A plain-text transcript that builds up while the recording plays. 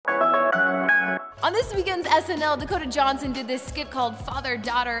On this weekend's SNL, Dakota Johnson did this skit called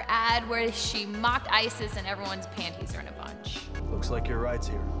Father-Daughter Ad where she mocked ISIS and everyone's panties are in a bunch. Looks like your ride's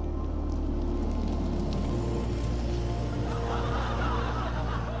here.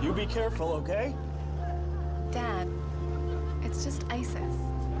 You be careful, okay? Dad, it's just ISIS.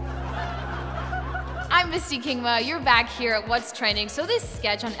 I'm Misty Kingma, you're back here at What's Trending. So this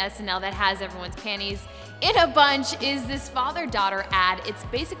sketch on SNL that has everyone's panties in a bunch is this father-daughter ad. It's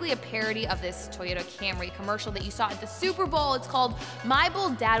basically a parody of this Toyota Camry commercial that you saw at the Super Bowl. It's called My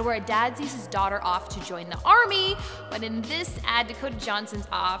Bold Dad, where a dad sees his daughter off to join the army, but in this ad, Dakota Johnson's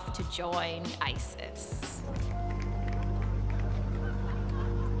off to join ISIS.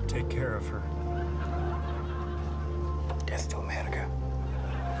 Take care of her. Death to America.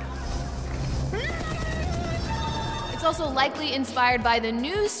 It's also likely inspired by the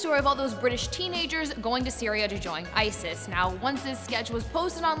news story of all those British teenagers going to Syria to join ISIS. Now, once this sketch was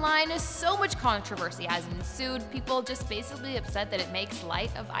posted online, so much controversy has ensued. People just basically upset that it makes light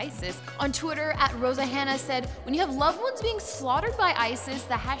of ISIS. On Twitter, @Rosa Hannah said, "When you have loved ones being slaughtered by ISIS,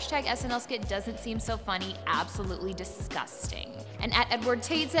 the hashtag SNL skit doesn't seem so funny, absolutely disgusting." And @Edward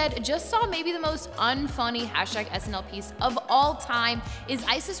Tate said, "Just saw maybe the most unfunny hashtag SNL piece of all time. Is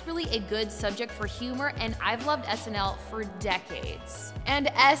ISIS really a good subject for humor? And I've loved SNL for decades." And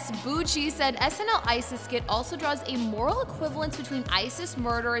S. Bucci said, "SNL ISIS skit also draws a moral equivalence between ISIS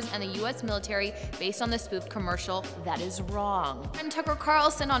murderers and the US military based on the spoofed commercial. That is wrong." And Tucker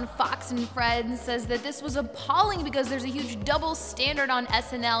Carlson on Fox and Friends says that this was appalling because there's a huge double standard on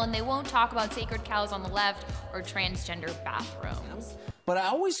SNL and they won't talk about sacred cows on the left or transgender bathrooms. But I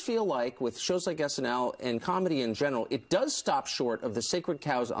always feel like with shows like SNL and comedy in general, it does stop short of the sacred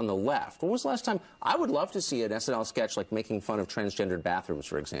cows on the left. When was the last time? I would love to see an SNL sketch like making fun of transgendered bathrooms,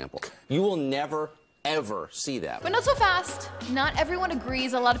 for example. You will never, ever see that. But not so fast. Not everyone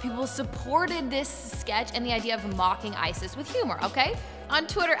agrees. A lot of people supported this sketch and the idea of mocking ISIS with humor, okay? On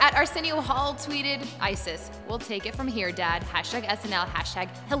Twitter, @Arsenio Hall tweeted, "ISIS, we'll take it from here, Dad. Hashtag SNL, hashtag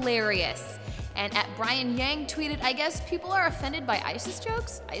hilarious." And @Brian Yang tweeted, "I guess people are offended by ISIS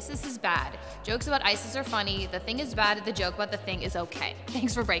jokes? ISIS is bad. Jokes about ISIS are funny. The thing is bad. The joke about the thing is okay.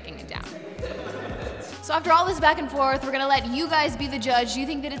 Thanks for breaking it down." So after all this back and forth, we're gonna let you guys be the judge. Do you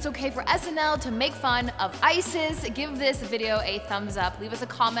think that it's okay for SNL to make fun of ISIS? Give this video a thumbs up, leave us a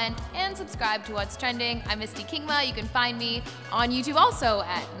comment, and subscribe to What's Trending. I'm Misty Kingma. You can find me on YouTube also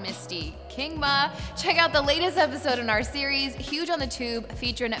 @Misty Kingma. Check out the latest episode in our series, Huge on the Tube,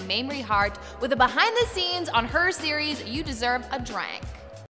 featuring Mamrie Hart with a behind the scenes on her series, You Deserve a Drink.